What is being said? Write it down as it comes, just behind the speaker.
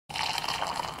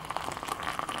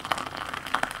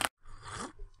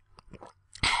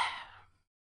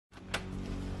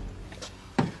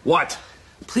What?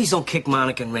 Please don't kick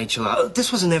Monica and Rachel out.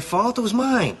 This wasn't their fault. It was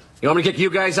mine. You want me to kick you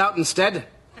guys out instead?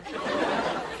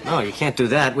 No, you can't do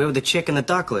that. Where would the chick and the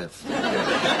duck live?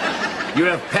 You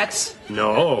have pets?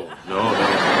 No,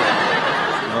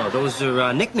 those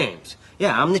are nicknames.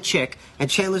 Yeah, I'm the chick, and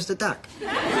Chandler's the duck.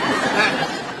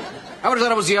 I would have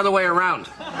thought it was the other way around.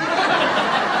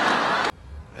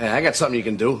 Hey, I got something you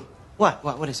can do. What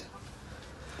is it?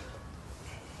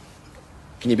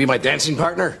 Can you be my dancing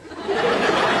partner?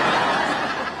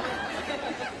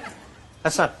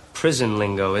 That's not prison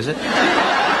lingo, is it?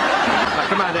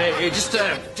 Come on,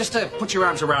 just put your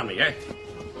arms around me, eh?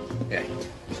 Yeah.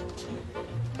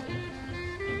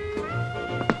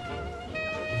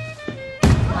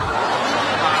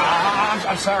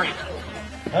 I'm sorry.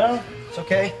 Well, it's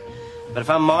okay. But if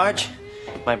I'm Marge,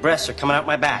 my breasts are coming out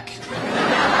my back.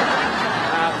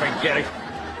 Forget it.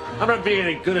 I'm not being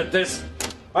any good at this.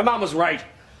 My mom was right.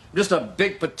 I'm just a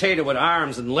big potato with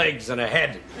arms and legs and a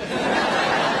head.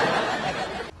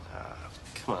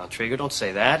 Come on, Treager, don't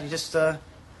say that. You just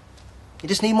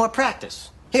need more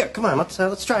practice. Here, come on,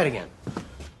 let's try it again.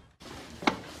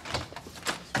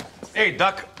 Hey,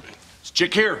 Duck. It's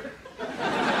Chick here.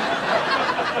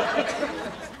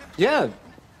 Yeah,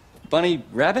 bunny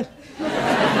rabbit.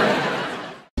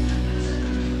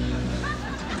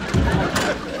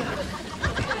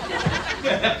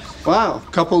 Wow,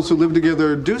 couples who live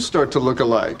together do start to look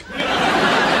alike.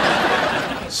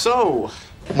 So,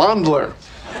 Mondler.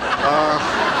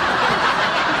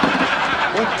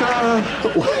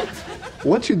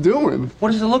 What you doing?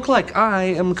 What does it look like? I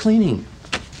am cleaning.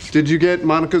 Did you get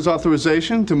Monica's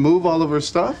authorization to move all of her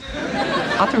stuff?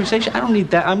 Authorization? I don't need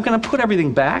that. I'm gonna put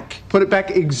everything back. Put it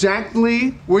back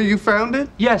exactly where you found it?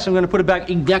 Yes, I'm gonna put it back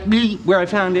exactly where I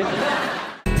found it.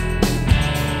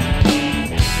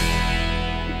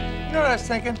 You know what I was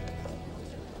thinking?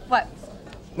 What?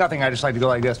 Nothing, I just like to go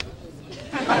like this.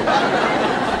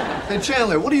 Hey,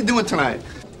 Chandler, what are you doing tonight?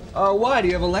 Why? Do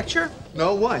you have a lecture?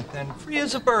 No, why? Then free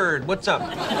as a bird. What's up?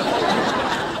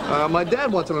 My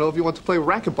dad wanted to know if you want to play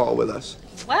racquetball with us.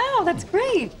 Wow, that's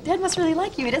great. Dad must really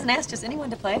like you. He doesn't ask just anyone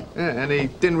to play. Yeah, and he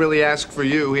didn't really ask for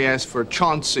you. He asked for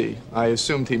Chunsy. I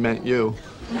assumed he meant you.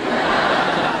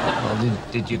 Well,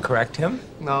 did you correct him?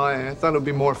 No, I thought it would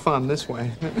be more fun this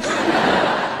way.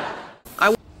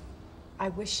 I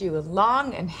wish you a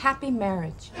long and happy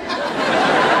marriage.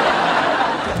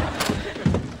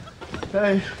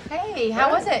 Hey. Hey,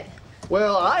 how was it?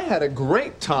 Well, I had a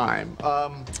great time.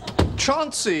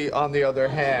 Chauncey, on the other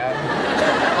hand...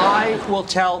 I will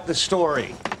tell the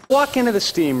story. Walk into the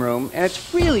steam room, and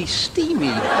it's really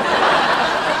steamy.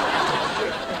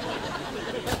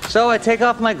 So I take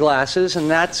off my glasses, and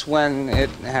that's when it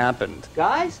happened.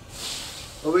 Guys?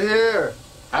 Over here.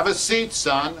 Have a seat,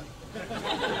 son.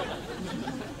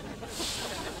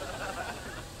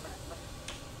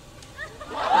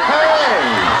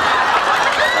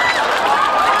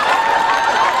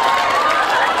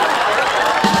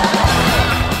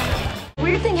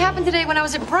 Weird thing happened today when I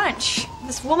was at brunch.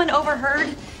 This woman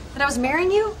overheard that I was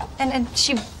marrying you, and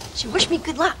she wished me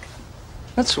good luck.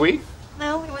 That's sweet.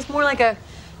 No, it was more like a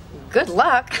good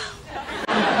luck.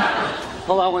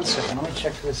 Hold on one second. Let me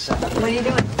check this out. What are you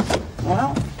doing?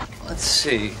 Well, let's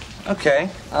see. Okay.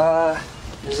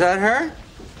 Is that her?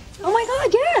 Oh my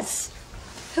God, yes.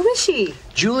 Who is she?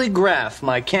 Julie Graff,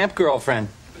 my camp girlfriend.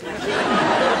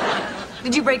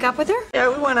 Did you break up with her? Yeah,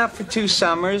 we went out for 2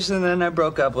 summers, and then I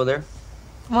broke up with her.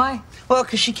 Why? Well,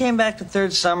 because she came back the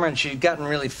 3rd summer, and she'd gotten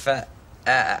really fat.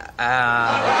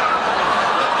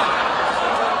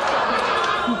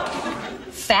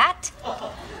 Fat?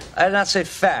 I did not say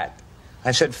fat.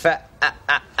 I said fat.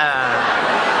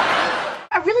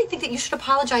 I really think that you should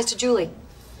apologize to Julie.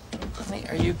 Honey,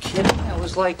 are you kidding? That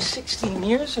was like 16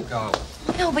 years ago.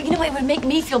 No, but you know what? It would make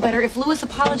me feel better if Louis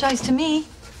apologized to me.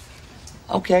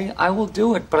 Okay, I will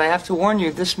do it, but I have to warn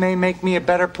you, this may make me a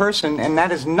better person, and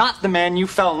that is not the man you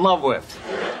fell in love with.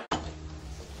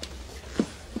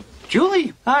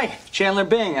 Julie, hi, Chandler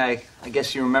Bing. I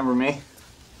guess you remember me.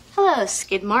 Hello,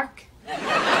 Skidmark.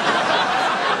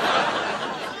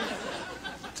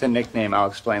 It's a nickname I'll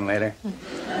explain later.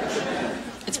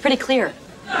 It's pretty clear.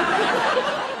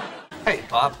 Hey,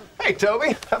 Bob. Hey,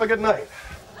 Toby. Have a good night.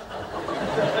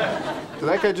 Did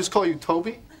that guy just call you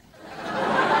Toby?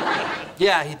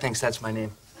 Yeah, he thinks that's my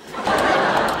name.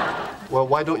 Well,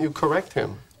 why don't you correct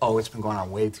him? Oh, it's been going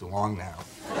on way too long now.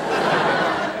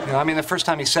 You know, I mean, the first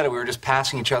time he said it, we were just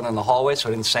passing each other in the hallway, so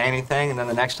I didn't say anything. And then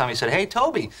the next time he said, "Hey,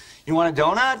 Toby, you want a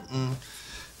donut?" And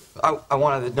I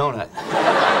wanted a donut.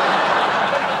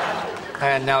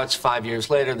 And now it's 5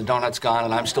 years later, the donut's gone,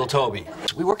 and I'm still Toby.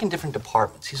 We work in different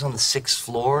departments. He's on the 6th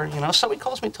floor, you know, so he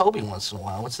calls me Toby once in a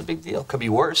while. What's the big deal? Could be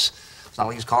worse. It's not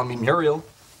like he's calling me Muriel.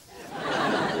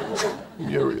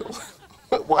 Muriel?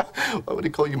 Why would he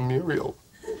call you Muriel?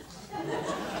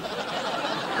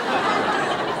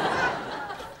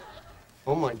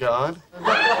 Oh, my God.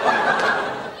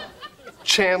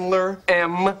 Chandler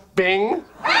M. Bing?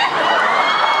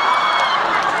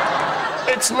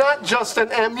 It's not just an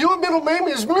M. Your middle name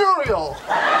is Muriel.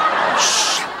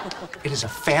 Shh. It is a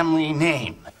family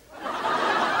name.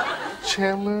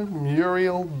 Chandler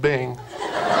Muriel Bing.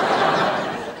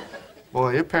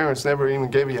 Boy, your parents never even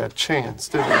gave you a chance,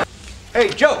 did they? Hey,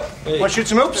 Joe, want to shoot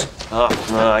some hoops? Oh,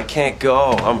 no, I can't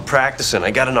go. I'm practicing.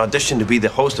 I got an audition to be the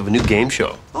host of a new game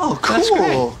show. Oh,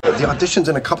 cool. The audition's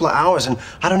in a couple of hours, and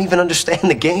I don't even understand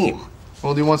the game.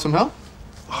 Well, do you want some help?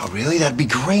 Oh, really? That'd be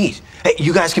great. Hey,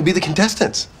 you guys can be the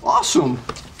contestants. Awesome.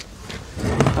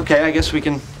 Okay, I guess we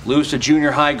can lose to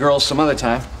junior high girls some other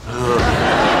time.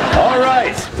 All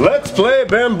right, let's play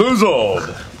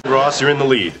Bamboozled. Ross, you're in the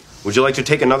lead. Would you like to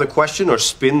take another question or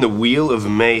spin the wheel of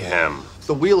mayhem?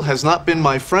 The wheel has not been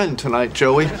my friend tonight,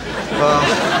 Joey.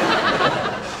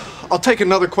 I'll take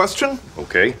another question.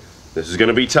 Okay, this is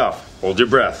gonna be tough. Hold your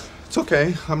breath. It's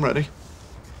okay, I'm ready.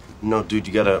 No, dude,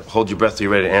 you gotta hold your breath till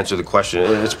you're ready to answer the question.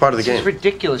 It's part of the game. It's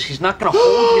ridiculous. He's not gonna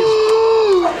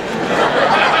hold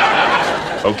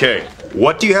his... Okay,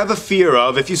 what do you have a fear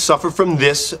of if you suffer from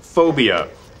this phobia?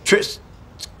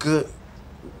 Good.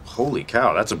 Holy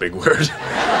cow, that's a big word.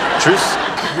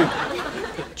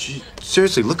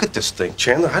 Seriously, look at this thing.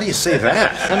 Chandler, how do you say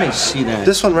that? Let me see that.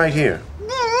 This one right here.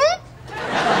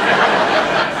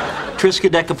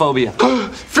 Triskaidekaphobia.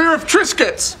 Fear of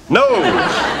Triscuits!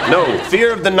 No,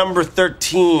 fear of the number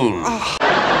 13.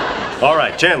 All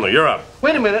right, Chandler, you're up.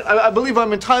 Wait a minute, I believe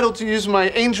I'm entitled to use my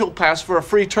angel pass for a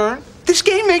free turn. This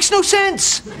game makes no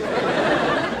sense.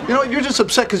 You know, you're just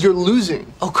upset because you're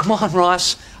losing. Oh, come on,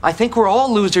 Ross. I think we're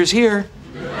all losers here.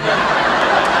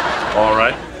 All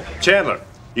right. Chandler,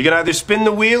 you can either spin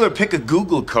the wheel or pick a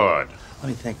Google card. Let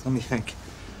me think.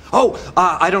 Oh,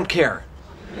 I don't care.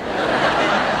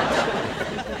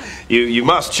 You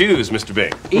must choose, Mr.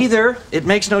 Bing. Either. It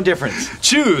makes no difference.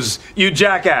 Choose, you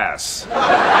jackass.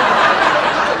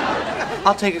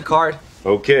 I'll take a card.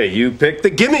 Okay, you pick the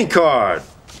gimme card.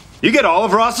 You get all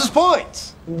of Ross's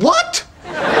points. What?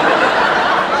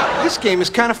 This game is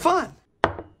kind of fun.